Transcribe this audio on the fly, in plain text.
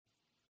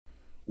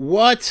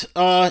What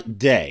a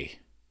day.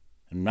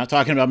 I'm not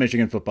talking about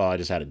Michigan football. I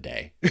just had a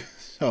day.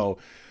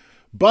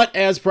 But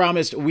as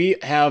promised, we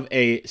have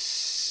I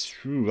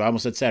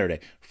almost said Saturday,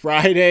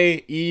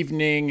 Friday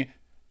evening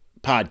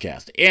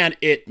podcast. And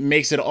it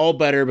makes it all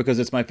better because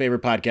it's my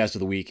favorite podcast of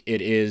the week.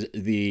 It is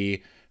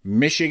the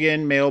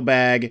Michigan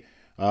mailbag.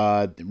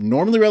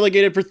 Normally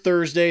relegated for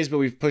Thursdays, but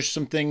we've pushed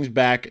some things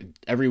back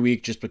every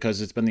week just because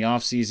it's been the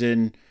off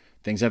season.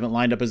 Things haven't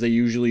lined up as they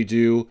usually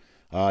do.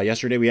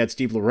 Yesterday we had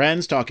Steve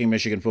Lorenz talking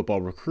Michigan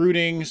football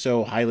recruiting,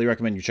 so highly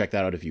recommend you check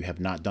that out if you have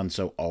not done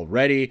so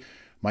already.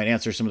 Might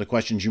answer some of the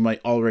questions you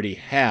might already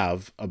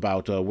have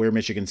about where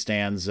Michigan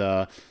stands,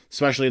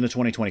 especially in the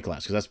 2020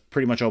 class, because that's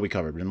pretty much all we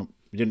covered.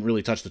 We didn't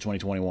really touch the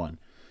 2021.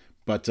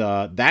 But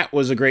that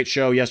was a great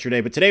show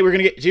yesterday. But today we're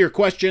going to get to your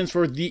questions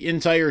for the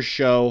entire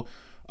show.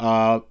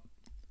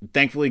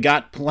 Thankfully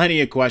got plenty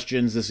of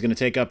questions. This is going to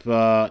take up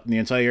the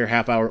entire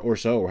half hour or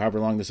so, or however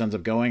long this ends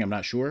up going. I'm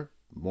not sure,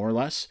 more or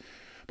less.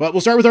 But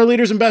we'll start with our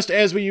leaders and best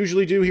as we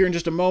usually do here in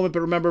just a moment.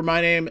 But remember,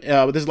 my name,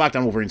 this is Locked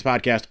On Wolverines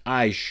podcast.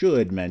 I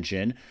should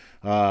mention,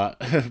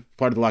 part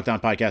of the Locked On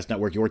Podcast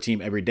Network, your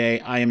team every day.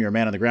 I am your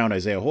man on the ground,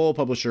 Isaiah Hole,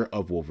 publisher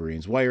of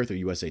Wolverines Wire through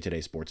USA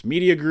Today Sports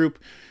Media Group.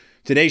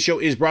 Today's show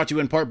is brought to you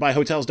in part by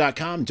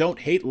Hotels.com. Don't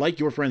hate like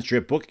your friend's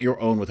trip. Book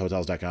your own with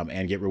Hotels.com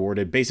and get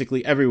rewarded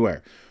basically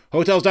everywhere.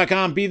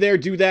 Hotels.com, be there,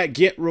 do that,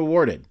 get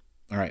rewarded.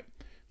 All right,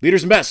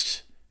 leaders and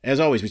best. As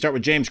always, we start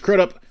with James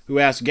Crudup, who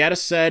asked, Gaddis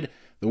said,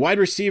 the wide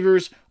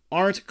receivers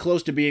aren't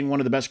close to being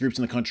one of the best groups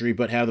in the country,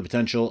 but have the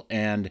potential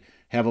and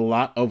have a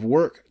lot of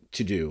work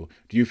to do.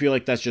 Do you feel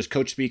like that's just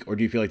coach speak, or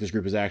do you feel like this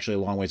group is actually a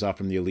long ways off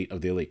from the elite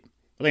of the elite?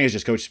 I think it's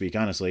just coach speak,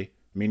 honestly.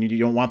 I mean, you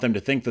don't want them to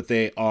think that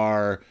they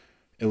are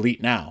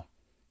elite now.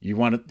 You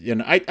want to,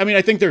 and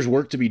I think there's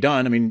work to be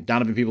done. I mean,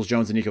 Donovan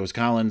Peoples-Jones and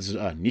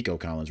Nico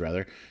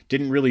Collins,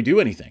 didn't really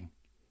do anything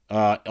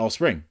all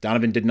spring.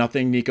 Donovan did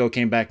nothing. Nico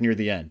came back near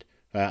the end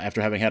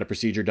after having had a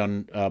procedure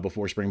done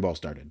before spring ball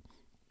started.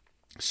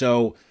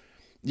 So,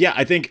 yeah,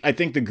 I think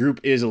the group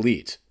is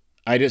elite.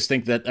 I just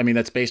think that,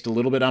 that's based a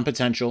little bit on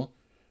potential.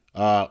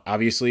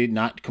 Obviously,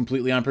 not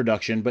completely on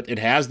production, but it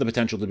has the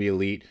potential to be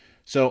elite.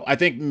 So I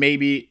think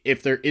maybe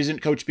if there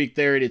isn't coach speak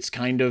there, it's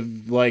kind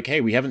of like,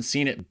 hey, we haven't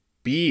seen it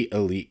be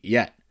elite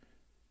yet.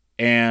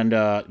 And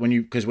when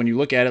you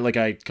look at it, like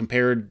I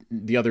compared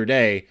the other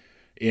day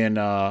in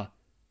the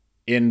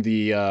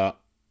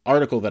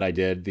article that I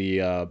did,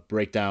 the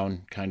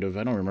breakdown kind of,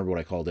 I don't remember what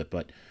I called it,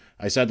 but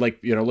I said,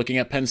 looking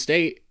at Penn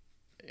State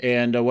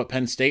and what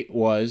Penn State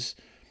was,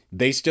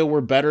 they still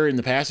were better in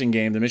the passing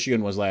game than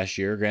Michigan was last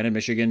year. Granted,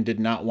 Michigan did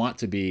not want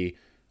to be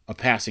a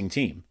passing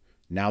team.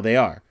 Now they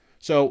are.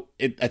 So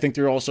I think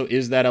there also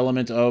is that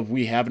element of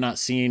we have not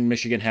seen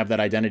Michigan have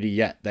that identity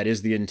yet. That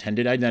is the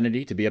intended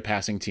identity, to be a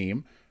passing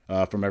team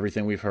from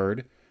everything we've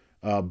heard.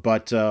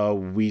 But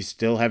we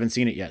still haven't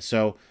seen it yet.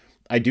 So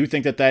I do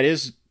think that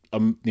is,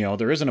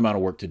 there is an amount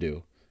of work to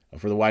do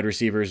for the wide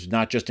receivers,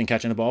 not just in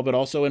catching the ball, but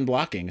also in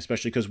blocking,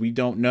 especially because we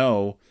don't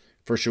know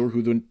for sure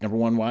who the number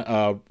one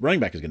running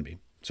back is going to be.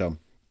 So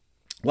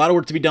a lot of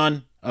work to be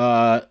done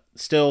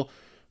still.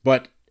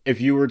 But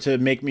if you were to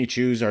make me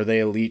choose, are they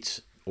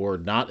elite or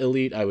not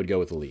elite, I would go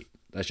with elite.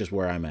 That's just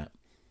where I'm at.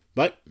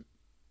 But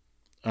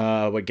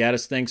what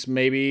Gaddis thinks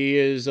maybe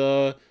is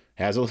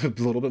has a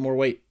little bit more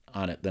weight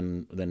on it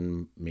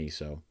than me.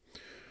 So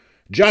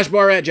Josh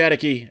Barr at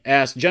Jadiki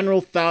asked,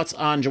 general thoughts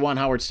on Juwan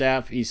Howard's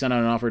staff. He sent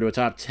out an offer to a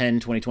top 10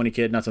 2020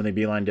 kid, not something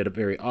Beeline did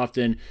very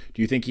often.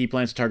 Do you think he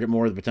plans to target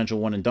more of the potential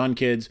one-and-done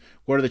kids?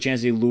 What are the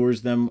chances he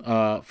lures them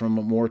from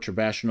a more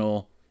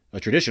traditional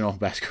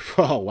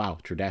basketball? Wow,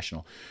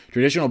 traditional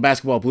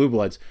basketball blue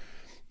bloods.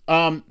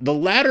 The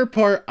latter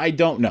part, I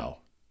don't know,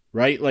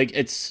 right? Like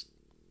I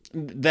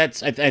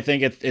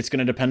think it's going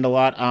to depend a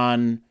lot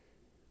on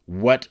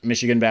what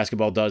Michigan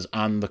basketball does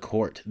on the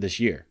court this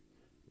year.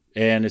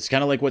 And it's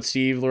kind of like what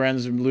Steve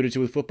Lorenz alluded to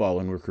with football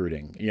and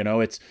recruiting.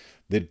 It's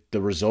the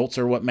results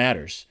are what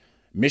matters.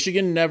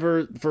 Michigan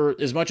never, for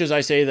as much as I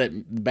say that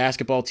the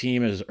basketball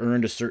team has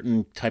earned a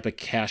certain type of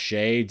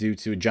cachet due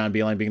to John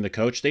Beilein being the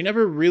coach, they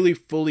never really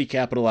fully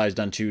capitalized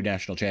on 2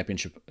 national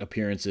championship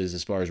appearances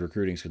as far as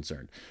recruiting is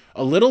concerned.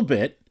 A little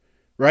bit,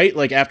 right?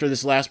 Like after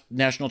this last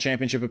national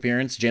championship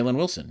appearance, Jalen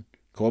Wilson,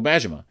 Cole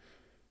Bajema.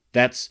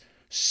 That's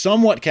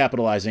somewhat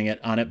capitalizing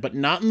on it, but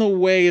not in the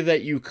way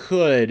that you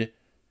could,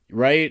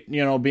 right?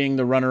 Being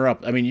the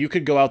runner-up. I mean, you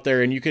could go out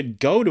there and you could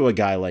go to a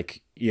guy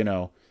like,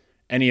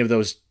 any of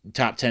those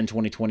top 10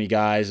 2020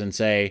 guys and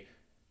say,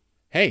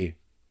 hey,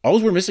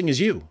 all we're missing is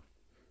you.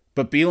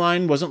 But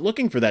Beilein wasn't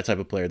looking for that type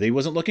of player. He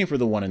wasn't looking for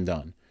the one and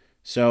done.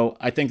 So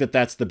I think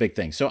that's the big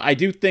thing. So I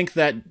do think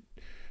that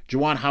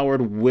Juwan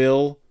Howard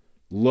will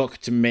look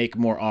to make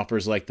more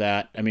offers like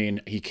that. I mean,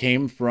 he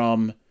came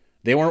from,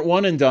 they weren't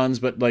one and dones,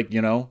 but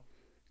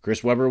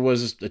Chris Webber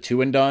was a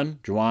 2 and done.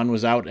 Juwan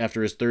was out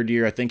after his 3rd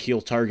year. I think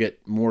he'll target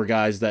more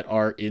guys that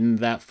are in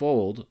that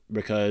fold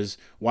because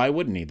why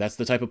wouldn't he? That's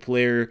the type of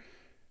player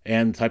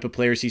and the type of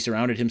players he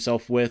surrounded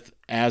himself with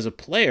as a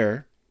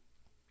player.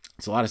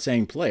 It's a lot of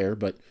saying player,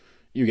 but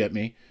you get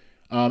me.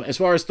 As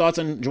far as thoughts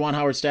on Juwan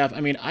Howard's staff,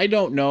 I mean, I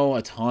don't know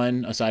a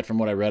ton aside from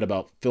what I read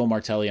about Phil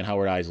Martelli and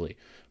Howard Isley.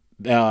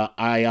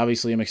 I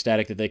obviously am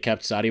ecstatic that they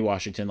kept Sadie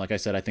Washington. Like I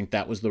said, I think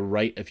that was the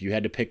right. If you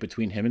had to pick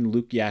between him and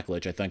Luke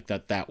Yaklich, I think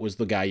that was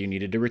the guy you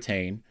needed to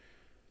retain.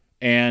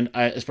 And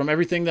from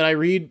everything that I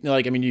read,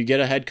 like, I mean, you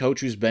get a head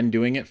coach who's been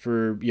doing it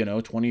for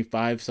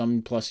 25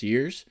 some plus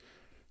years.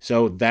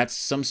 So that's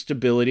some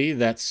stability.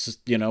 That's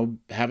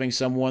having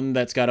someone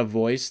that's got a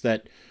voice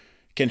that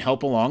can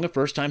help along a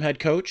first time head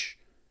coach.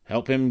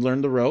 Help him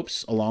learn the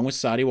ropes along with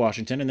Sadie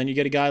Washington. And then you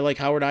get a guy like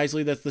Howard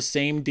Isley that's the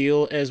same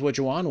deal as what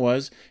Juwan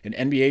was, an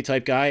NBA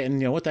type guy.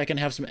 And you know what? That can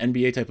have some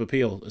NBA type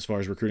appeal as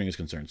far as recruiting is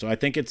concerned. So I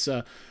think it's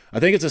a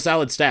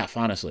solid staff,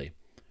 honestly.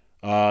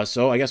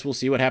 So I guess we'll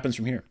see what happens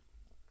from here.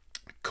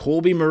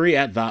 Colby Murray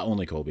at The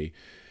Only Colby.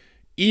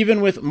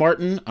 Even with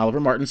Oliver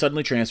Martin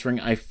suddenly transferring,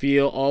 I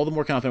feel all the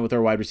more confident with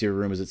our wide receiver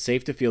room. Is it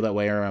safe to feel that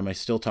way, or am I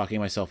still talking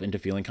myself into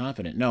feeling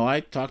confident? No,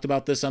 I talked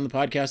about this on the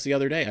podcast the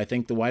other day. I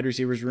think the wide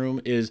receivers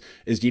room is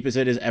as deep as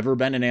it has ever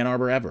been in Ann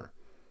Arbor ever.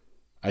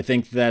 I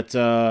think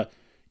that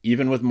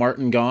even with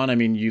Martin gone, I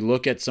mean, you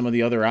look at some of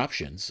the other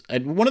options.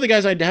 And one of the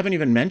guys I haven't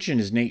even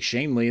mentioned is Nate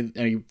Shanley,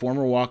 a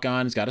former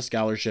walk-on. He's got a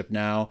scholarship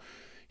now.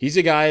 He's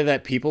a guy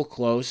that people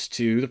close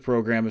to the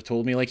program have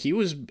told me, like, he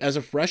was, as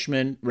a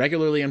freshman,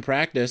 regularly in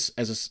practice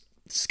as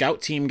a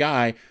scout team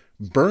guy,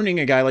 burning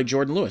a guy like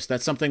Jordan Lewis.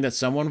 That's something that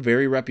someone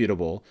very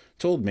reputable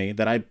told me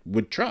that I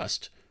would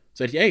trust.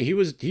 Said, hey,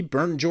 he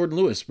burned Jordan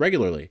Lewis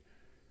regularly.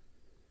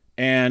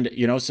 And,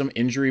 some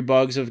injury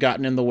bugs have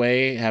gotten in the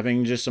way,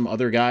 having just some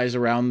other guys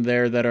around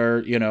there that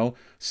are,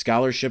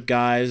 scholarship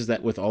guys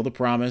that with all the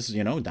promise,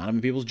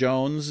 Donovan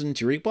Peoples-Jones and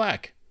Tariq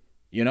Black.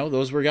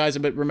 Those were guys.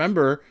 But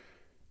remember,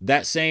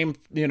 that same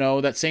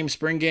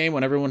spring game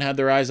when everyone had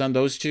their eyes on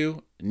those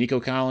two, Nico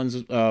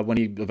Collins, when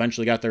he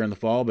eventually got there in the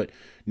fall, but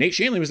Nate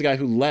Shanley was the guy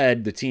who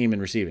led the team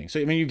in receiving. So,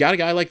 I mean, you've got a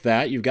guy like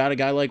that. You've got a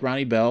guy like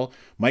Ronnie Bell.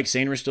 Mike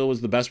Sainer still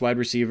was the best wide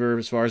receiver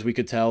as far as we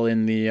could tell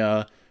in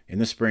the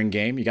spring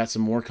game. You got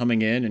some more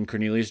coming in, and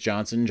Cornelius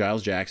Johnson,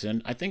 Giles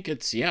Jackson. I think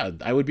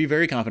I would be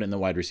very confident in the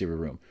wide receiver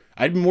room.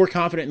 I'd be more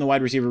confident in the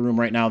wide receiver room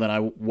right now than I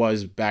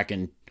was back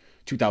in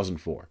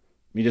 2004. Let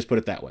me just put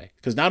it that way.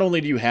 Because not only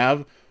do you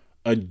have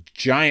a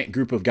giant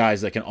group of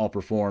guys that can all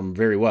perform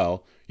very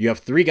well. You have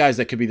 3 guys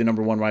that could be the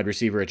number 1 wide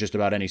receiver at just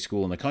about any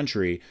school in the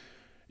country.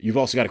 You've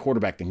also got a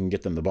quarterback that can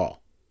get them the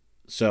ball.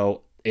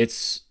 So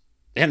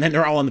and then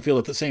they're all on the field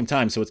at the same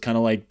time. So it's kind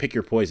of like pick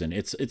your poison.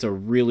 It's a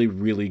really,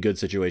 really good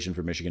situation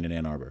for Michigan and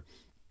Ann Arbor.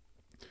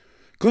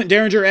 Clint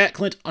Derringer at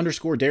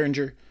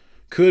Clint_Derringer.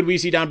 Could we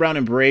see Don Brown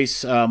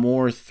embrace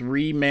more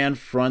 3-man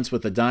fronts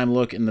with a dime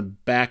look in the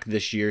back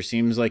this year?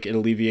 Seems like it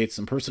alleviates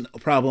some personnel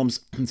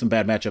problems and some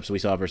bad matchups we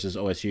saw versus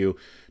OSU.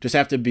 Just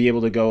have to be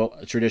able to go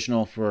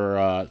traditional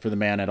for the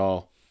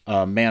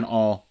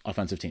man-all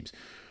offensive teams.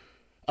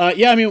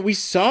 I mean, we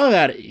saw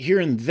that here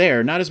and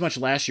there. Not as much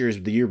last year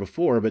as the year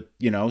before, but,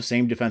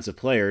 same defensive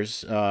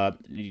players.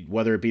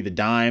 Whether it be the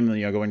dime,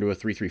 going to a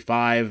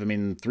 3-3-5. I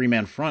mean,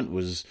 3-man front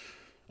was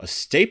a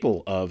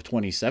staple of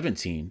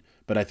 2017.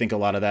 But I think a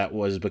lot of that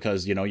was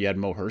because, you had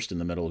Mo Hurst in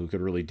the middle who could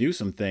really do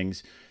some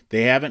things.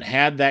 They haven't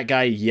had that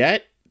guy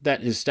yet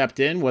that has stepped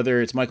in, whether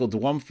it's Michael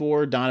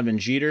Dwumfor, Donovan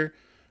Jeter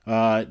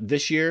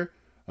this year.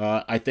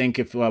 I think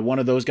if one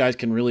of those guys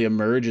can really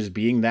emerge as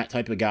being that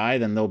type of guy,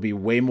 then they'll be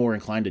way more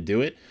inclined to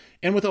do it.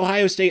 And with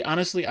Ohio State,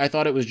 honestly, I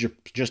thought it was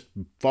just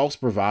false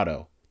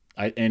bravado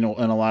in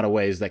a lot of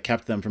ways that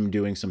kept them from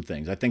doing some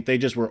things. I think they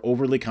just were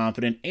overly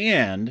confident,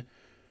 and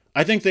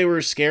I think they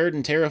were scared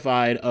and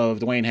terrified of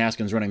Dwayne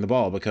Haskins running the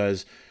ball,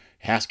 because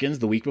Haskins,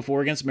 the week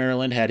before against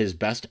Maryland, had his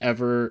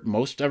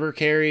most ever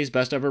carries,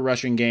 best ever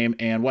rushing game.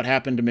 And what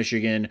happened to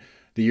Michigan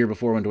the year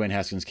before when Dwayne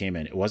Haskins came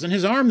in? It wasn't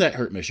his arm that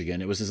hurt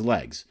Michigan. It was his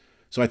legs.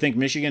 So I think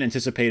Michigan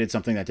anticipated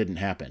something that didn't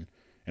happen.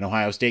 And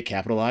Ohio State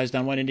capitalized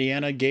on what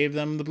Indiana gave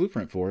them the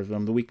blueprint for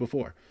them the week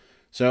before.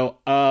 So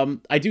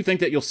I do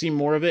think that you'll see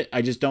more of it.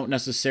 I just don't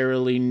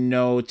necessarily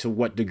know to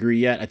what degree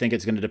yet. I think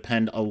it's going to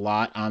depend a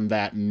lot on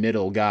that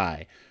middle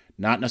guy.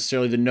 Not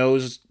necessarily the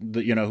nose,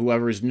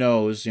 whoever's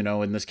nose,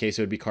 in this case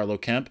it would be Carlo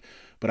Kemp,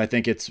 but I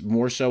think it's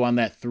more so on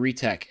that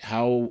 3-tech.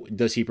 How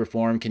does he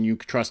perform? Can you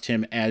trust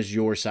him as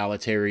your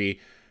solitary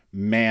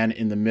man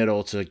in the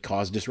middle to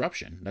cause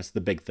disruption? That's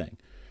the big thing.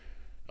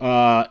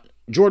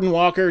 Jordan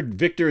Walker,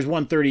 Victor's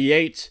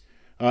 138.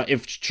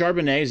 If Zach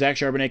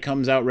Charbonnet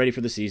comes out ready for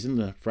the season,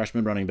 the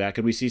freshman running back,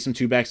 could we see some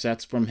 2-back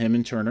sets from him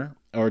and Turner?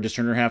 Or does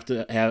Turner have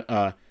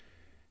to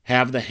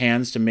have the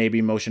hands to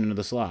maybe motion into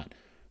the slot?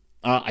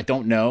 I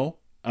don't know.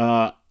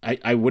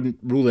 I wouldn't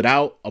rule it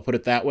out. I'll put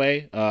it that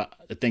way. I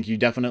think you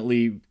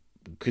definitely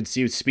could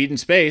see speed and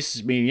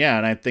space. I mean, yeah,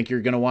 and I think you're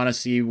going to want to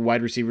see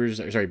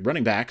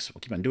running backs.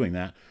 We'll keep on doing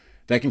that.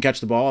 That can catch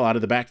the ball out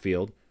of the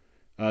backfield.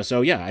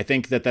 So yeah, I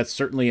think that that's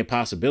certainly a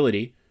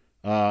possibility.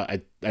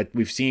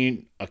 We've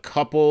seen a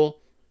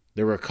couple.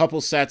 There were a couple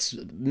sets.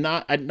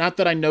 Not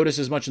that I noticed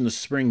as much in the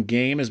spring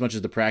game as much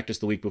as the practice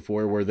the week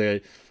before, where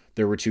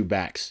there were 2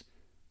 backs.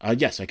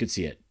 Yes, I could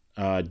see it.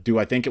 Do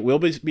I think it will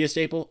be a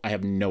staple? I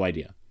have no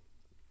idea.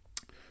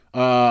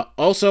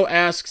 Also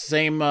asks,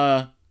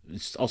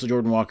 also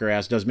Jordan Walker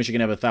asks, does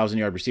Michigan have a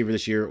 1,000-yard receiver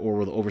this year, or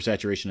will the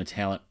oversaturation of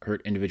talent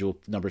hurt individual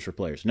numbers for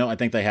players? No, I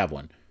think they have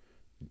one.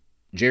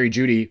 Jerry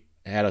Jeudy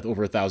had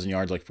over 1,000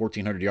 yards, like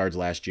 1,400 yards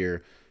last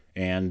year,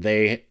 and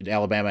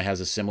Alabama has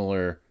a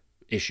similar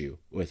issue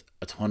with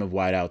a ton of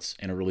wideouts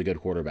and a really good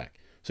quarterback.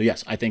 So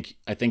yes, I think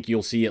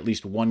you'll see at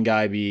least one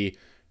guy be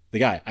the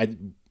guy.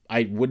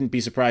 I wouldn't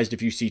be surprised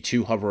if you see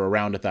two hover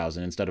around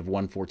 1,000 instead of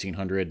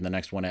 1,400 and the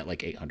next one at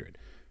like 800.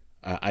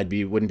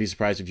 Wouldn't be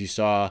surprised if you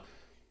saw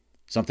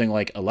something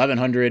like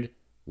 1,100,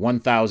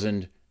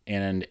 1,000,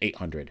 and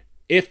 800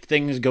 if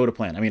things go to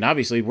plan. I mean,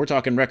 obviously we're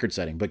talking record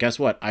setting, but guess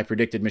what? I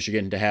predicted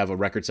Michigan to have a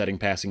record setting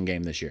passing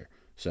game this year.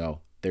 So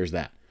there's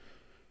that.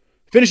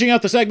 Finishing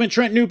out the segment,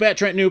 Trent Knoop at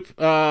Trent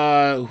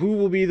Knoop. Who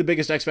will be the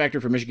biggest X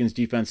factor for Michigan's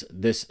defense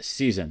this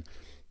season?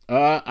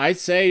 I'd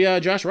say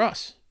Josh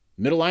Ross,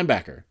 middle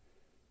linebacker.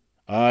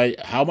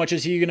 How much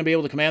is he going to be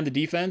able to command the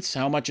defense?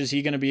 How much is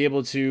he going to be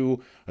able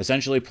to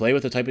essentially play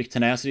with the type of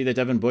tenacity that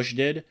Devin Bush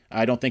did?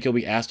 I don't think he'll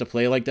be asked to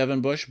play like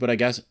Devin Bush, but I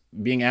guess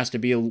being asked to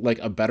be like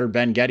a better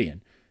Ben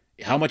Gedeon.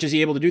 How much is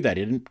he able to do that?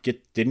 He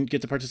didn't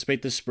get to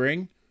participate this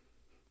spring,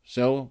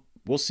 so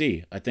we'll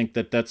see. I think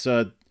that's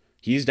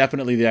he's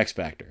definitely the X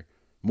factor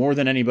more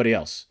than anybody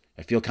else.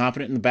 I feel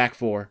confident in the back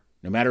four,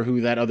 no matter who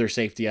that other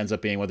safety ends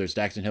up being, whether it's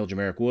Daxton Hill,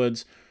 Jamarick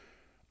Woods.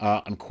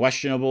 I'm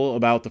questionable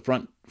about the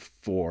front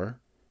four,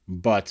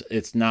 but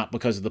it's not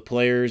because of the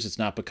players. It's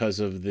not because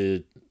of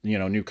the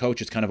new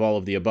coach. It's kind of all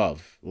of the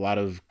above. A lot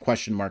of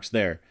question marks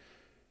there.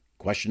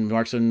 Question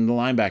marks in the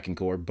linebacking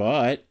core,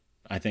 but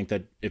I think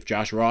that if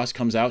Josh Ross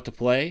comes out to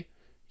play,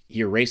 he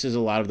erases a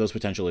lot of those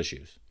potential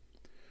issues.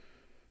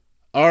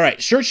 All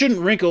right, shirt shouldn't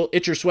wrinkle,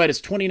 itch or sweat.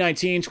 It's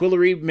 2019.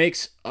 Twillory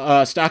makes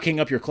stocking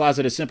up your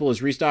closet as simple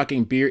as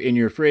restocking beer in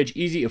your fridge.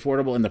 Easy,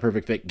 affordable, and the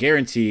perfect fit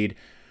guaranteed.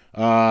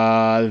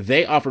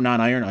 They offer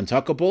non-iron,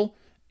 untuckable,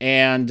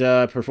 and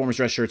performance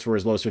dress shirts for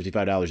as low as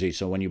 $55 each.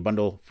 So when you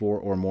bundle 4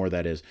 or more,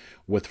 that is.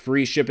 With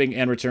free shipping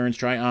and returns,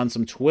 try on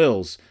some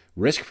Twills.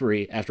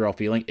 Risk-free, after all,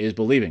 feeling is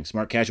believing.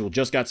 Smart Casual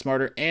just got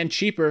smarter and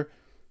cheaper.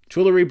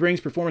 Twillory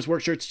brings performance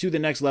work shirts to the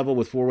next level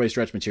with 4-way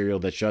stretch material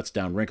that shuts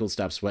down wrinkles,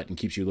 stops sweat, and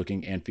keeps you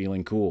looking and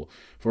feeling cool.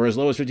 For as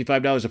low as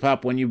 $55 a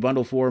pop when you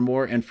bundle 4 or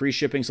more and free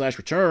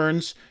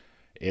shipping/returns,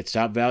 it's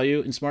top value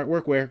in smart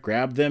workwear.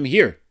 Grab them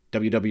here.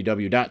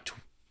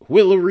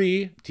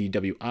 www.twillory,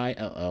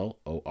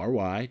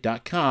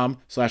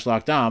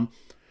 TWILLORY.com/lockdown.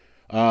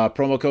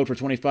 Promo code for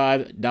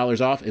 $25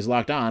 off is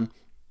locked on.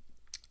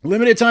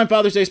 Limited time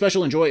Father's Day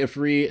special. Enjoy a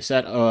free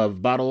set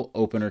of bottle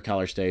opener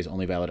collar stays,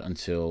 only valid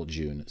until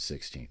June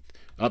 16th.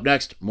 Up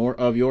next, more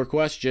of your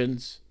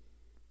questions.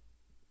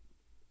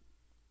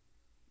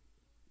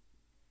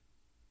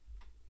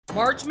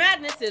 March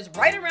Madness is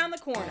right around the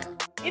corner.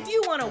 If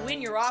you want to win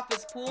your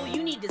office pool,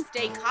 you need to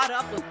stay caught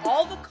up with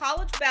all the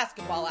college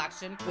basketball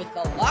action with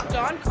the Locked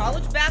On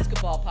College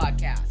Basketball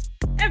Podcast.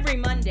 Every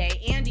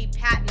Monday, Andy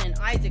Patton and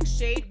Isaac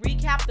Shade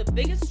recap the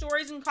biggest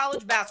stories in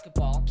college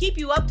basketball, keep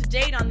you up to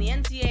date on the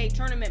NCAA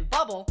tournament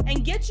bubble,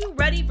 and get you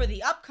ready for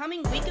the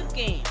upcoming week of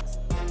games.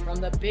 From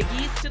the Big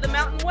East to the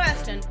Mountain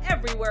West and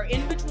everywhere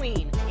in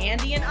between,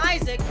 Andy and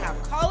Isaac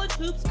have college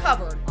hoops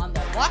covered on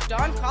the Locked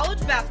On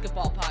College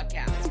Basketball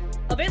Podcast.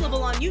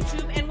 Available on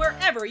YouTube and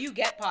wherever you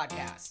get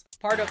podcasts.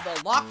 Part of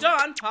the Locked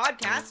On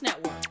Podcast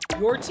Network.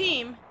 Your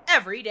team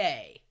every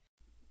day.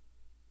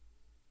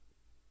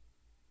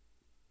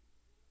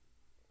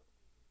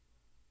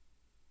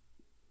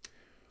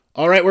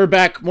 All right, we're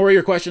back. More of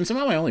your questions.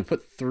 Somehow I only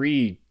put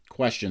 3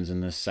 questions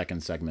in this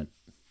second segment.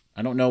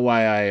 I don't know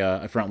why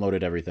I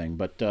front-loaded everything,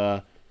 but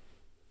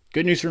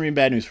good news for me,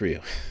 bad news for you,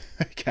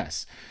 I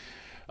guess.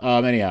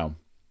 Anyhow,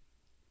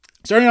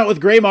 starting out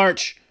with Gray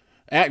March,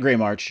 at Gray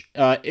March,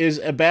 is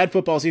a bad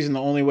football season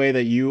the only way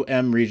that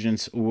UM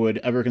Regents would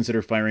ever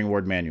consider firing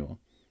Ward Manuel?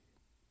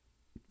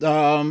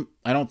 I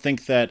don't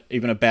think that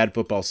even a bad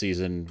football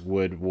season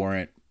would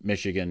warrant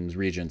Michigan's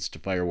Regents to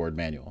fire Ward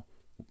Manuel.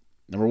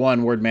 Number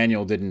one, Ward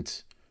Manuel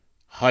didn't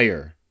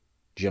hire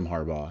Jim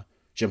Harbaugh.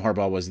 Jim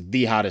Harbaugh was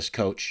the hottest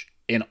coach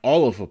in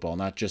all of football,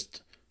 not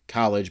just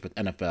college, but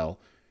NFL.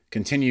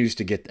 Continues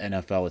to get the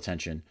NFL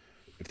attention.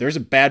 If there's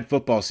a bad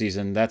football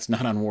season, that's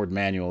not on Ward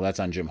Manuel, that's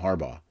on Jim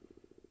Harbaugh.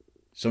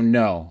 So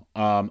no,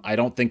 I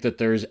don't think that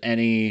there's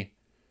any...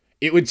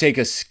 It would take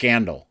a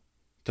scandal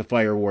to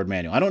fire Ward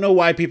Manuel. I don't know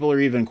why people are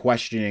even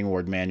questioning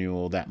Ward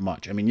Manuel that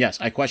much. I mean, yes,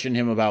 I questioned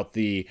him about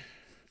the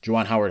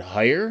Juwan Howard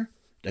hire.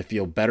 I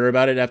feel better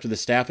about it after the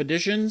staff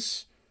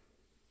additions,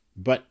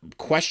 but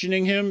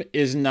questioning him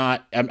is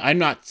not, I'm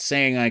not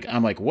saying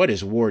I'm like, what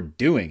is Ward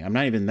doing? I'm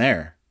not even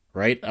there,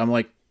 right? I'm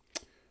like,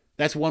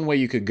 that's one way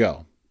you could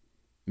go.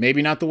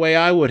 Maybe not the way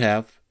I would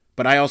have,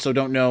 but I also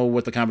don't know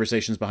what the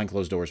conversations behind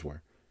closed doors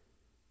were.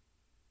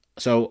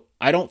 So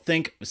I don't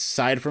think,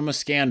 aside from a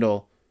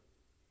scandal,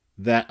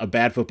 that a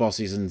bad football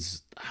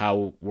season's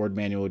how Ward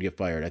Manuel would get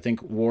fired. I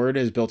think Ward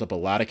has built up a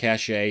lot of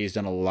cachet. He's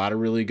done a lot of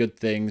really good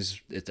things.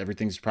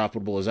 Everything's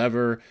profitable as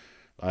ever.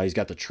 He's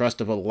got the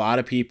trust of a lot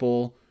of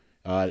people.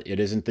 It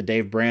isn't the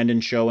Dave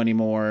Brandon show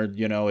anymore.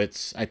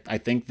 I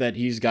think that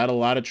he's got a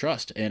lot of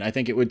trust, and I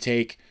think it would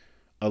take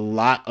a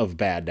lot of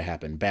bad to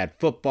happen. Bad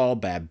football,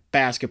 bad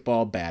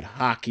basketball, bad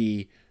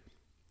hockey,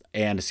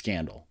 and a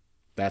scandal.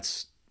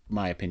 That's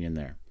my opinion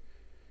there.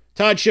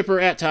 Todd Shipper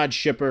at Todd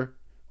Shipper.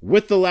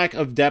 With the lack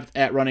of depth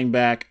at running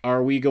back,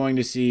 are we going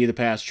to see the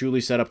pass truly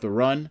set up the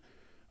run?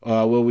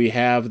 Will we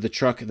have the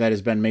truck that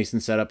has Ben Mason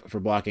set up for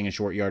blocking a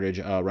short yardage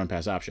run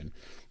pass option?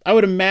 I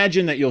would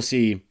imagine that you'll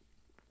see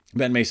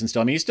Ben Mason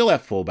still. I mean, he's still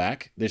at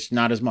fullback. There's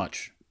not as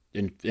much.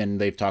 And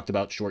they've talked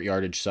about short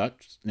yardage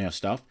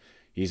stuff.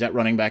 He's at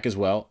running back as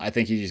well. I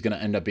think he's going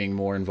to end up being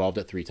more involved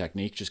at three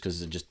technique just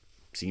because it just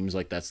seems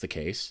like that's the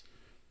case.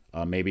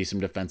 Maybe some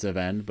defensive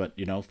end, but,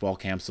 fall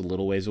camp's a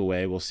little ways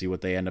away. We'll see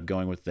what they end up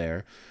going with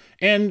there.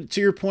 And to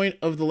your point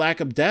of the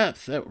lack of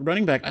depth at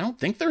running back, I don't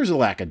think there's a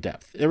lack of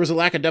depth. There was a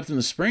lack of depth in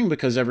the spring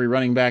because every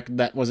running back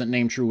that wasn't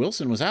named True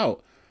Wilson was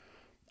out.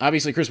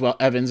 Obviously, Chris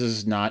Evans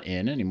is not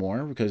in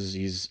anymore because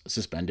he's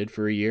suspended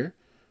for a year.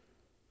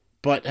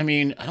 But, I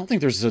mean, I don't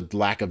think there's a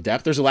lack of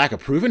depth. There's a lack of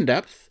proven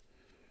depth,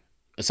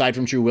 aside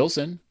from True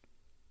Wilson.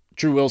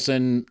 True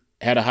Wilson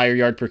had a higher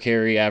yard per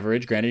carry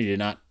average. Granted, he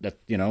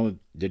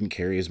didn't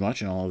carry as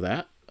much and all of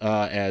that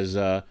as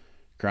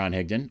Karan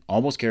Higdon.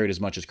 Almost carried as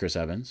much as Chris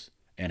Evans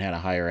and had a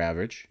higher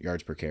average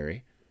yards per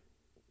carry.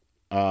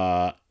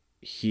 So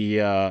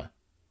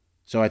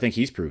I think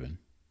he's proven.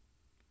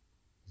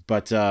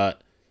 But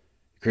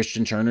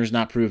Christian Turner's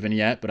not proven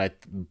yet, but I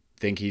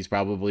think he's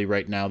probably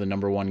right now the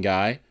number one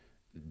guy.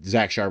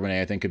 Zach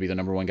Charbonnet, I think, could be the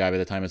number one guy by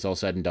the time it's all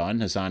said and done.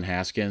 Hassan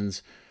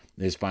Haskins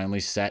is finally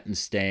set and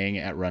staying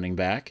at running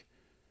back.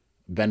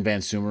 Ben Van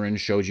Sumeren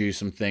showed you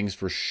some things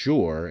for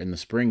sure in the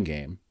spring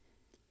game.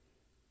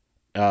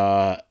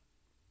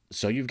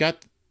 So you've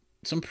got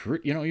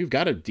you've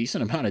got a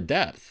decent amount of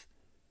depth.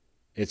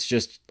 It's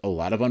just a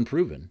lot of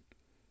unproven.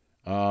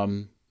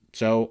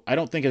 So I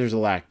don't think there's a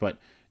lack, but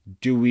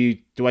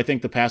do I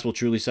think the pass will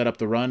truly set up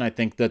the run? I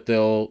think that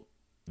they'll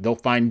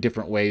find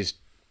different ways.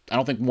 I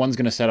don't think one's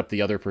going to set up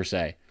the other per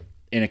se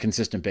in a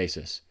consistent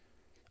basis.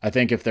 I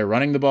think if they're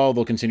running the ball,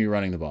 they'll continue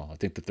running the ball. I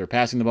think that if they're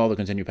passing the ball, they'll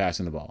continue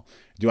passing the ball.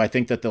 Do I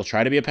think that they'll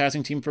try to be a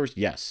passing team first?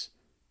 Yes.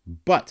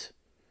 But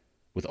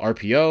with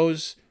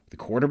RPOs, the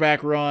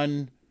quarterback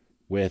run,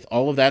 with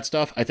all of that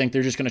stuff, I think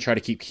they're just going to try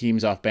to keep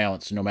teams off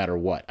balance no matter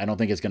what. I don't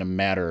think it's going to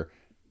matter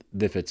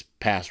if it's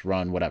pass,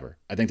 run, whatever.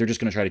 I think they're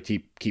just going to try to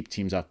keep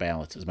teams off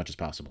balance as much as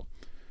possible.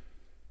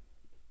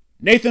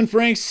 Nathan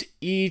Franks,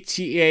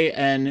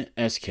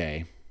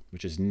 Etansk,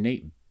 which is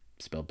Nate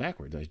spelled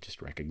backwards, I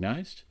just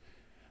recognized.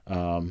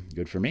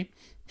 Good for me.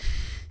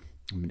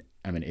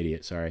 I'm an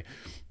idiot, sorry.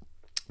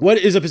 What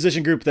is a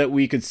position group that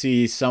we could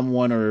see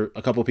someone or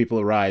a couple people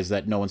arise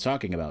that no one's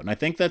talking about? And I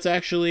think that's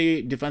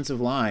actually defensive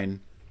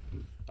line,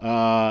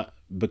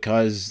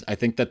 because I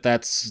think that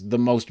that's the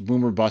most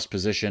boom or bust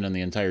position in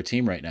the entire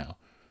team right now.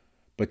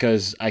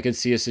 Because I could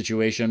see a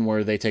situation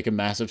where they take a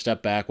massive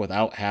step back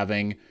without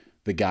having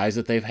the guys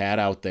that they've had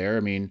out there. I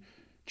mean,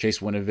 Chase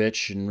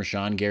Winovich and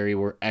Rashawn Gary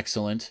were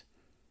excellent.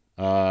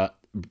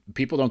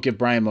 People don't give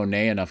Brian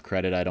Monet enough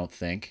credit, I don't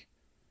think.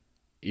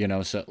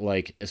 So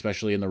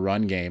especially in the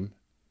run game.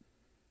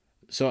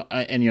 So,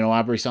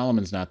 Aubrey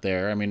Solomon's not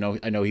there. I mean,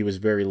 I know he was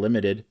very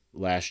limited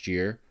last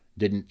year.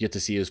 Didn't get to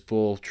see his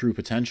full true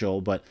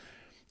potential, but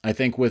I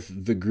think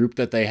with the group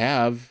that they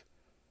have,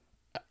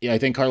 I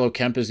think Carlo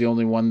Kemp is the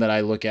only one that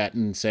I look at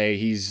and say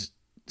he's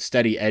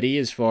steady Eddie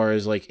as far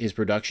as his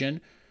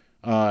production.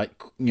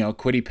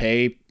 Kwity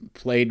Paye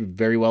played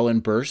very well in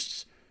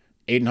bursts.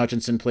 Aiden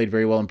Hutchinson played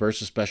very well in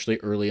bursts, especially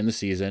early in the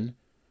season.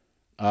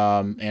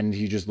 And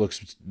he just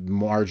looks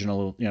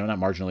marginal, not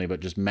marginally,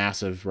 but just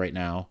massive right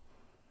now.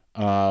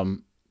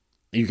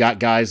 You got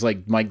guys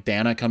like Mike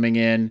Dana coming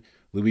in.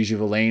 Luigi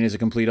Villain is a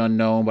complete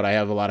unknown, but I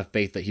have a lot of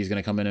faith that he's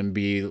going to come in and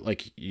be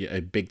a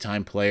big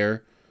time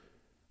player.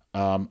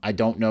 I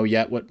don't know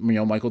yet what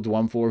Michael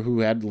Dwumfor,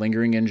 who had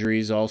lingering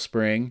injuries all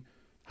spring,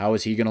 how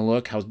is he going to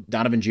look? How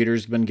Donovan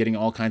Jeter's been getting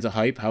all kinds of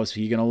hype. How is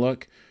he going to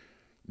look?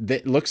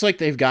 It looks like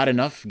they've got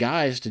enough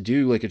guys to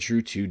do a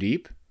true two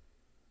deep,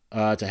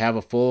 to have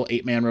a full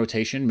 8-man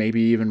rotation,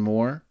 maybe even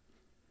more.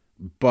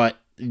 But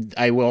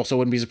I also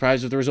wouldn't be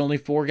surprised if there was only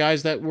 4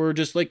 guys that were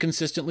just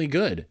consistently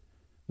good.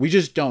 We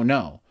just don't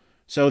know.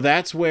 So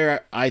that's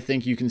where I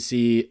think you can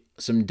see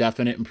some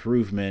definite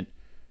improvement.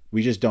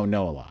 We just don't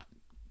know a lot.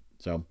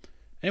 So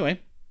anyway,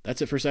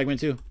 that's it for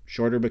segment 2.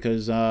 Shorter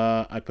because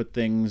I put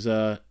things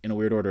in a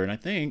weird order. And I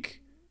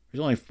think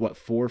there's only,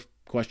 4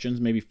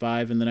 questions, maybe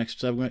 5 in the next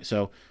segment.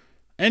 So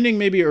ending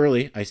maybe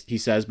early, he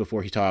says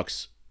before he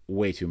talks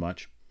way too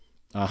much.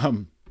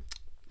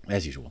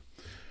 As usual.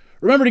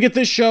 Remember to get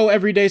this show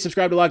every day.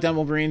 Subscribe to Locked On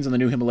Wolverines on the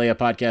new Himalaya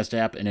podcast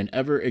app. In an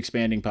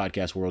ever-expanding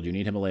podcast world, you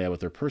need Himalaya with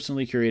their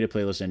personally curated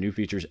playlists and new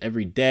features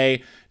every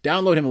day.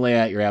 Download Himalaya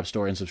at your app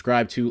store and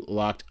subscribe to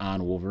Locked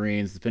On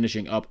Wolverines.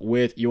 Finishing up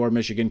with your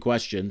Michigan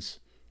questions.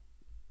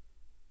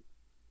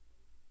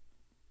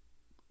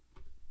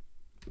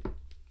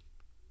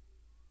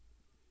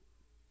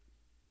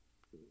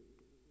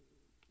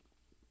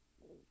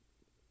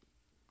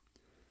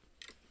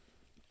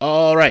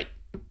 All right.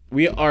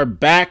 We are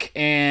back,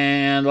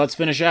 and let's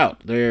finish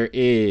out. There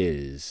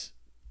is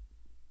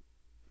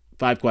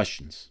 5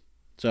 questions.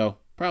 So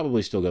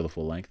probably still go the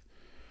full length.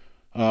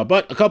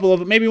 But a couple of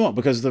them maybe won't,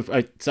 because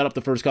I set up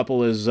the first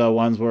couple as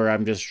ones where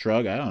I'm just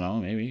shrug. I don't know.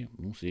 Maybe.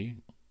 We'll see.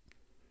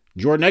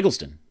 Jordan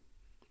Eggleston.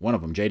 One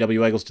of them.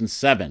 J.W. Eggleston,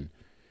 7.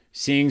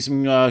 Seeing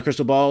some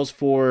crystal balls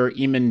for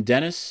Eamon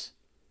Dennis.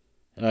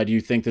 Do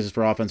you think this is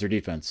for offense or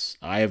defense?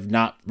 I have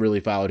not really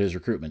followed his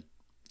recruitment.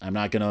 I'm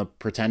not going to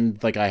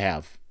pretend like I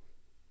have.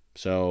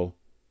 So,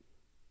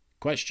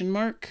 question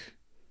mark?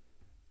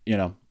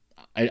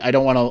 I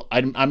don't want to.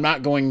 I'm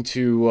not going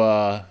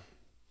to.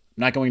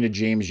 Not going to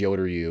James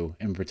Yoder you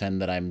and pretend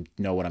that I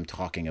know what I'm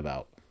talking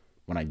about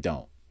when I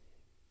don't.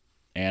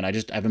 And I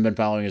haven't been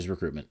following his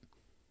recruitment.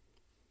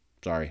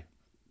 Sorry.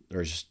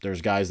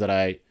 There's guys that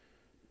I've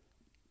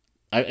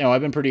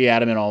been pretty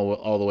adamant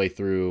all the way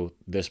through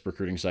this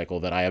recruiting cycle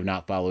that I have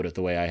not followed it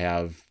the way I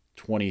have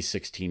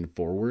 2016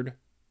 forward.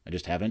 I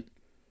just haven't.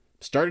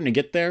 Starting to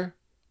get there.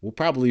 We'll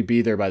probably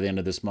be there by the end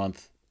of this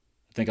month.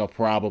 I think I'll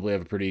probably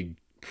have a pretty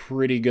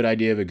good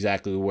idea of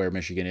exactly where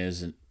Michigan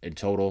is in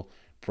total.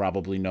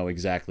 Probably know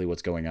exactly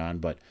what's going on.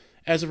 But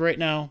as of right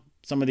now,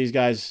 some of these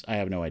guys, I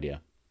have no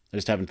idea. I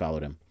just haven't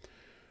followed him.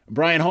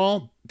 Brian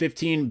Hall,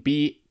 15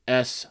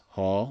 BS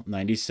Hall,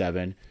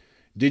 97.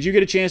 Did you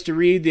get a chance to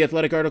read the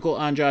Athletic article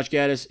on Josh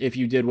Gaddis? If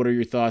you did, what are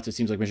your thoughts? It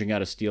seems like Michigan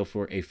got a steal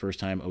for a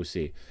first-time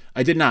OC.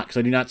 I did not, because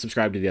I do not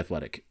subscribe to the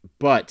Athletic.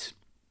 But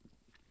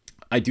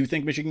I do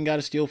think Michigan got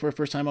a steal for a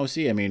first-time OC.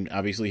 I mean,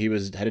 obviously he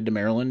was headed to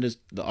Maryland as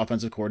the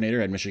offensive coordinator.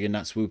 Had Michigan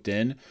not swooped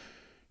in,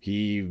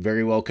 he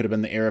very well could have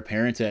been the heir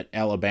apparent at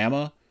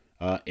Alabama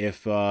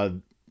if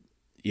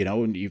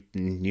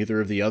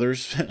neither of the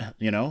others,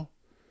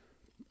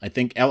 I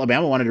think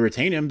Alabama wanted to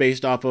retain him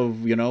based off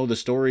of, the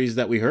stories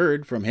that we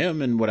heard from him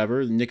and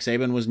whatever. Nick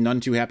Saban was none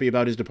too happy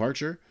about his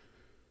departure.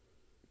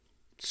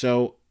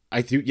 So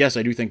I do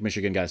think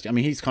Michigan got a steal. I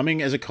mean, he's coming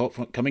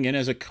in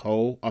as a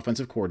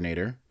co-offensive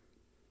coordinator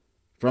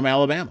from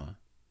Alabama.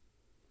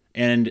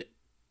 And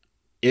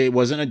it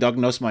wasn't a Doug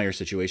Nussmeier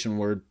situation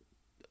where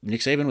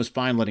Nick Saban was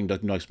fine letting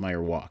Doug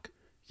Nussmeier walk.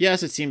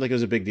 Yes, it seemed like it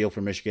was a big deal for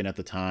Michigan at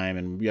the time,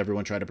 and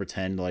everyone tried to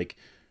pretend like,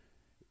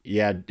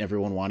 yeah,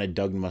 everyone wanted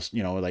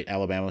like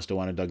Alabama still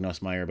wanted Doug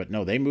Nussmeier, but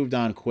no, they moved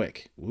on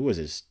quick. Who was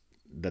this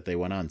that they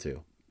went on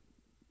to?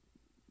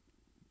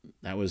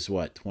 That was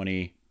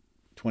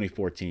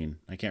 2014.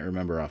 I can't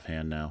remember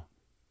offhand now.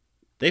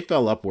 They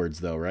fell upwards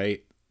though,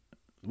 right?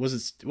 It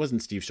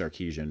wasn't Steve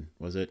Sarkisian,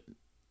 was it?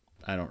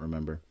 I don't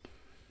remember.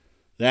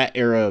 That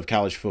era of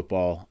college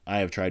football, I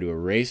have tried to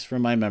erase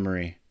from my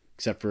memory,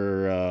 except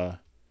for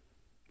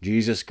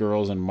Jesus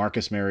Girls and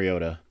Marcus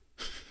Mariota,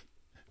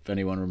 if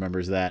anyone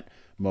remembers that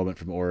moment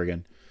from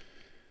Oregon.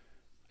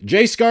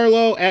 Jay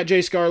Scarlo, at Jay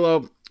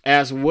Scarlo,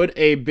 asks, would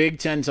a Big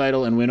Ten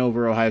title and win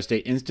over Ohio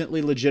State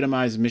instantly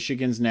legitimize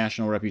Michigan's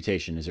national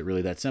reputation? Is it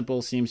really that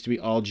simple? Seems to be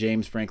all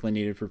James Franklin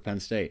needed for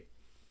Penn State.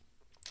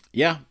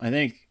 Yeah, I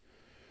think.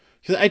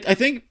 Because I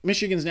think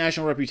Michigan's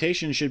national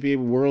reputation should be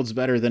worlds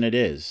better than it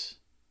is.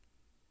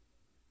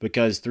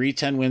 Because 3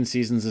 10-win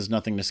seasons is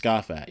nothing to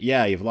scoff at.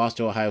 Yeah, you've lost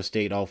to Ohio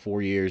State all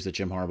 4 years that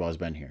Jim Harbaugh's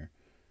been here.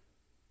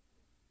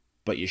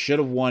 But you should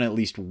have won at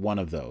least one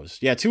of those.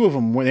 Yeah, 2 of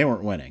them, they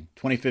weren't winning.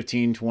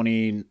 2015,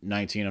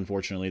 2019,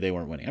 unfortunately, they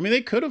weren't winning. I mean,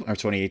 they could have, or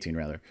 2018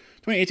 rather.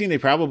 2018, they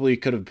probably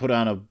could have put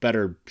on a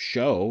better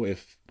show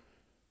if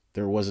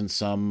there wasn't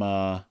some,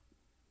 I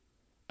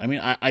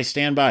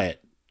stand by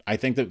it. I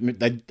think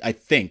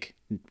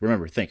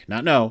remember, think,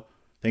 not know,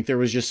 think there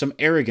was just some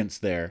arrogance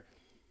there.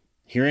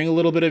 Hearing a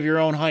little bit of your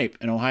own hype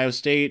in Ohio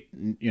State,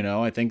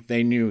 I think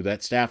they knew,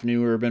 that staff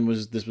knew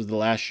this was the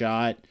last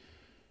shot.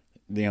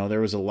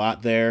 There was a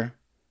lot there.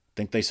 I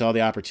think they saw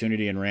the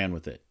opportunity and ran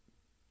with it.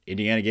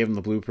 Indiana gave them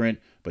the blueprint,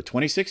 but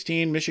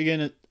 2016,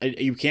 Michigan,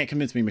 you can't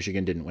convince me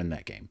Michigan didn't win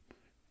that game.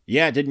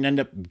 Yeah, it didn't end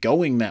up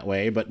going that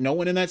way, but no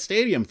one in that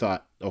stadium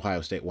thought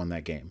Ohio State won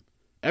that game.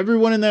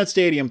 Everyone in that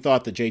stadium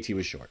thought that JT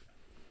was short.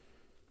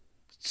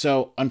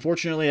 So,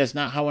 unfortunately, that's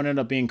not how it ended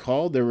up being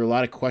called. There were a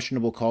lot of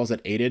questionable calls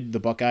that aided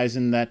the Buckeyes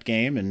in that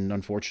game, and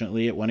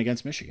unfortunately, it went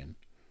against Michigan.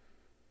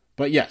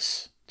 But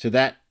yes, to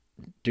that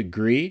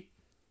degree,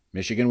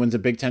 Michigan wins a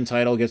Big Ten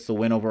title, gets the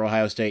win over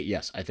Ohio State.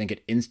 Yes, I think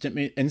it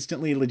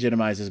instantly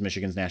legitimizes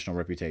Michigan's national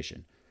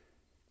reputation.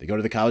 They go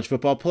to the college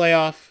football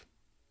playoff,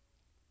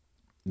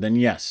 then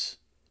yes,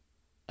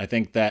 I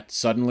think that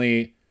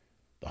suddenly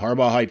the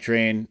Harbaugh hype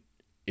train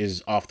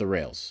is off the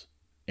rails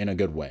in a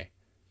good way.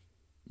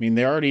 I mean,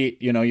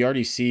 you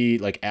already see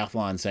like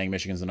Athlon saying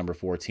Michigan's the number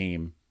 4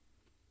 team.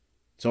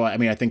 So, I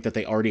mean, I think that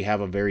they already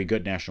have a very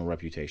good national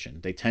reputation.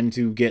 They tend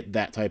to get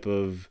that type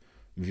of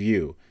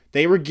view.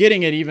 They were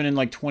getting it even in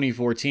like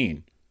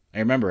 2014. I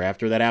remember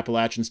after that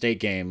Appalachian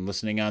State game,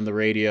 listening on the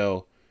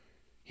radio,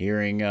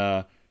 hearing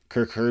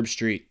Kirk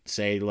Herbstreit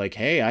say like,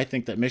 hey, I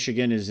think that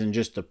Michigan is in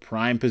just a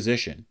prime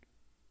position.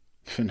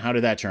 And how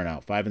did that turn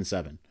out?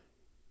 5-7.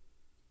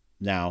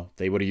 Now,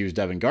 they would have used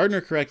Devin Gardner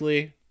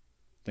correctly.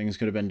 Things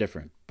could have been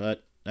different,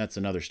 but that's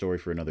another story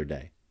for another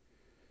day.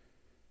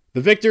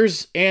 The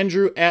victors,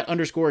 Andrew at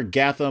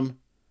 _Gatham.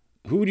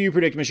 Who do you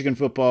predict Michigan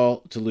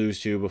football to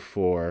lose to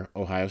before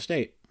Ohio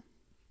State?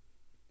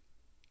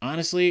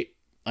 Honestly,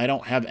 I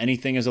don't have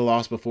anything as a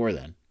loss before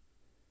then.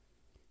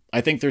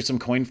 I think there's some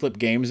coin flip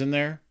games in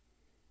there,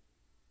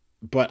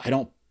 but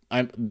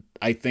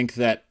I think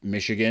that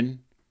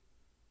Michigan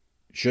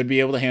should be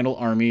able to handle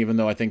Army, even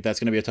though I think that's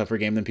going to be a tougher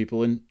game than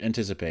people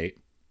anticipate.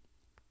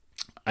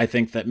 I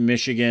think that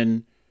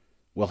Michigan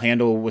will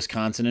handle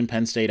Wisconsin and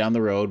Penn State on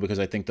the road because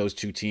I think those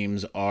two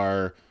teams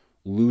are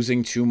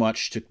losing too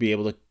much to be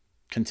able to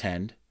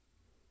contend.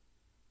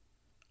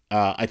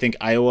 I think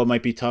Iowa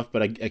might be tough,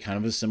 but a kind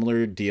of a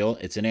similar deal.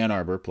 It's in Ann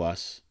Arbor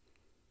plus.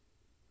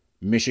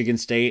 Michigan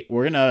State,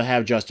 we're going to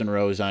have Justin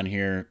Rose on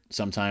here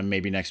sometime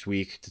maybe next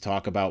week to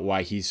talk about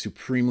why he's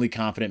supremely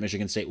confident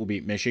Michigan State will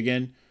beat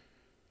Michigan.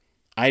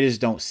 I just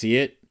don't see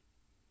it.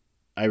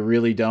 I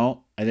really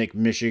don't. I think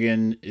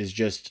Michigan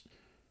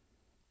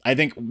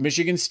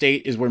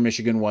State is where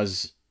Michigan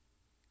was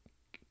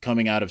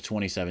coming out of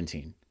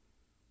 2017.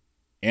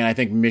 And I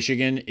think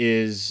Michigan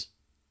is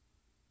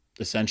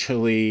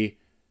essentially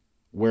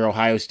where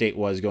Ohio State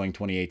was going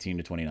 2018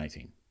 to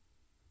 2019.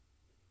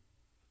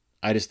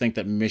 I just think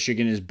that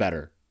Michigan is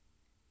better.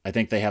 I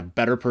think they have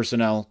better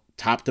personnel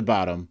top to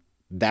bottom.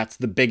 That's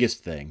the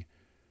biggest thing.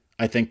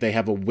 I think they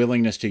have a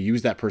willingness to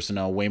use that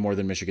personnel way more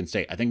than Michigan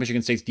State. I think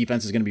Michigan State's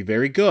defense is going to be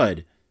very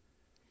good.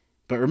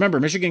 But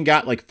remember, Michigan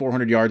got like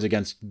 400 yards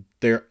against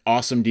their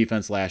awesome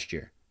defense last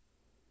year.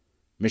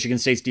 Michigan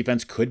State's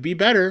defense could be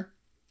better.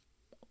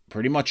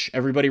 Pretty much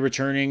everybody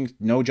returning.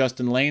 No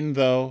Justin Lane,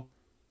 though.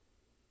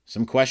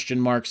 Some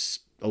question marks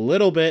a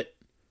little bit.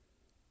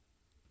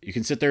 You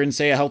can sit there and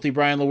say a healthy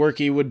Brian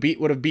Lewerke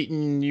would have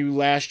beaten you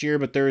last year,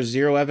 but there is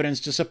zero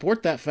evidence to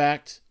support that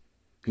fact.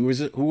 Who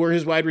were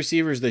his wide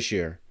receivers this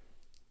year?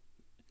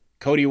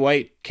 Cody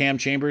White, Cam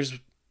Chambers.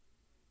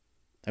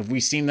 Have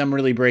we seen them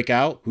really break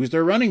out? Who's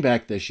their running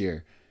back this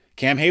year?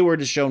 Cam Hayward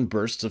has shown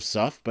bursts of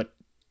stuff, but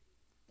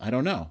I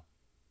don't know.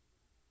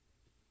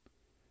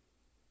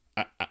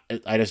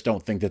 I just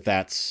don't think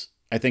that's...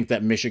 I think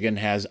that Michigan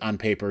has, on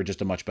paper,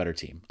 just a much better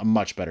team. A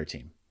much better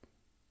team.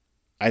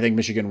 I think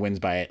Michigan wins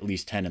by at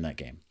least 10 in that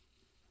game.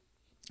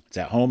 It's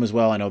at home as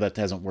well. I know that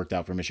hasn't worked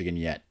out for Michigan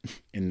yet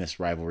in this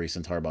rivalry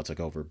since Harbaugh took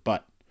over,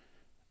 but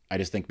I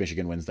just think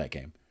Michigan wins that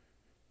game.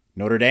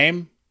 Notre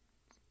Dame,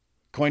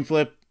 coin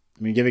flip,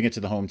 giving it to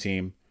the home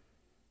team.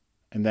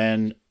 And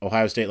then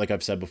Ohio State, like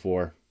I've said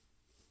before,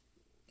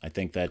 I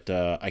think that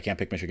I can't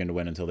pick Michigan to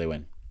win until they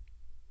win.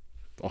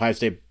 Ohio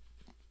State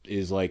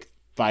is like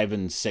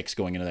 5-6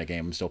 going into that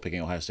game. I'm still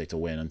picking Ohio State to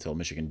win until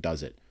Michigan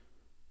does it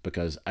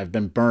because I've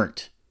been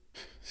burnt.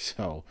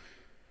 So,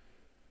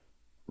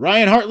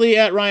 Ryan Hartley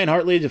at Ryan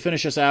Hartley to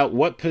finish us out.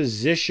 What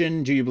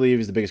position do you believe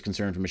is the biggest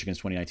concern for Michigan's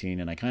 2019?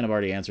 And I kind of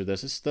already answered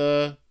this. It's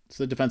the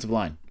defensive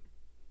line.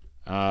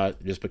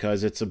 Just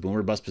because it's a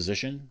boomer bust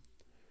position.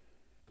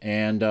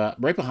 And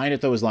right behind it,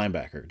 though, is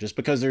linebacker. Just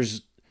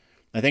because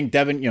I think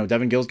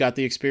Devin Gill's got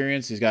the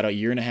experience. He's got a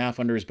year and a half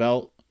under his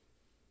belt.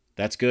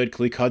 That's good.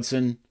 Kalik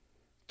Hudson,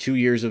 2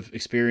 years of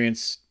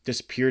experience.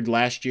 Disappeared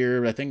last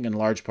year, I think in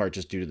large part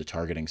just due to the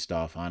targeting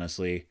stuff,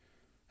 honestly.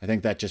 I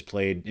think that just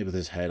played with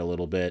his head a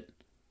little bit.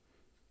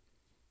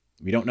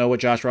 We don't know what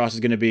Josh Ross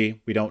is going to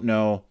be. We don't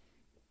know.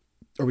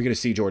 Are we going to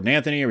see Jordan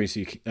Anthony? Are we going to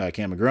see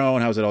Cam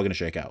McGrone? How's it all going to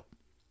shake out?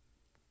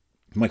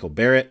 Michael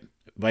Barrett,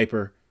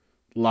 Viper,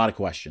 a lot of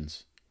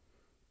questions.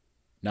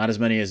 Not as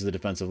many as the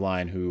defensive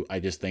line, who I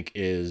just think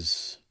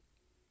guys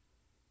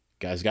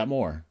got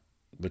more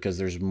because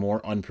there's more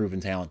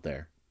unproven talent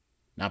there.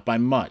 Not by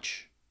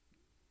much,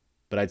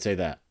 but I'd say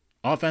that.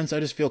 Offense,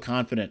 I just feel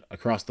confident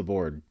across the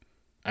board.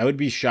 I would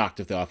be shocked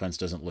if the offense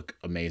doesn't look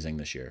amazing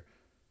this year.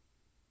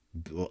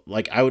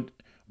 Like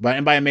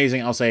by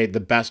amazing, I'll say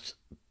the best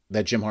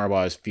that Jim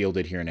Harbaugh has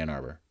fielded here in Ann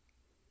Arbor.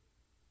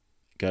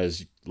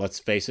 Because let's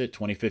face it,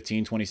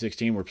 2015,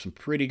 2016 were some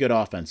pretty good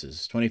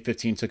offenses.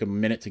 2015 took a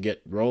minute to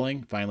get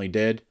rolling, finally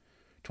did.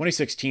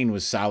 2016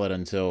 was solid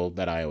until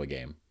that Iowa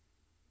game.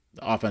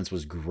 The offense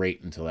was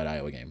great until that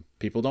Iowa game.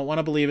 People don't want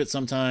to believe it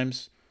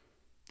sometimes.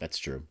 That's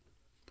true.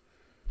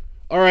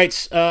 All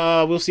right,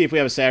 we'll see if we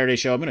have a Saturday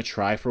show. I'm going to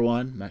try for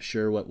one. I'm not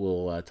sure what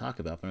we'll talk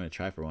about, but I'm going to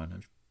try for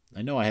one.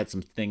 I know I had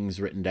some things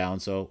written down,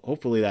 so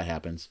hopefully that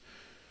happens.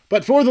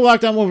 But for the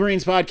Locked On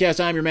Wolverines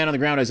podcast, I'm your man on the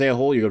ground, Isaiah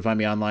Hole. You can find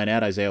me online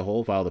at Isaiah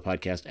Hole. Follow the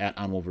podcast at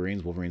On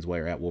Wolverines, Wolverines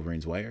Wire at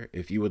Wolverines Wire.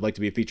 If you would like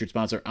to be a featured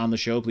sponsor on the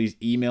show, please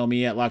email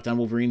me at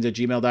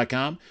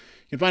lockedonwolverines@gmail.com.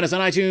 You can find us on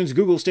iTunes,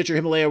 Google, Stitcher,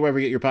 Himalaya, wherever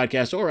you get your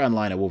podcasts, or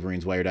online at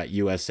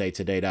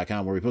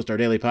wolverineswire.usatoday.com, where we post our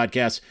daily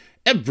podcasts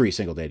every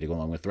single day to go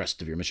along with the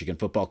rest of your Michigan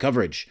football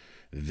coverage.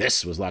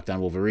 This was Locked On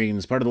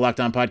Wolverines, part of the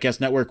Locked On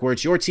Podcast Network, where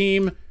it's your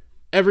team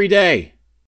every day.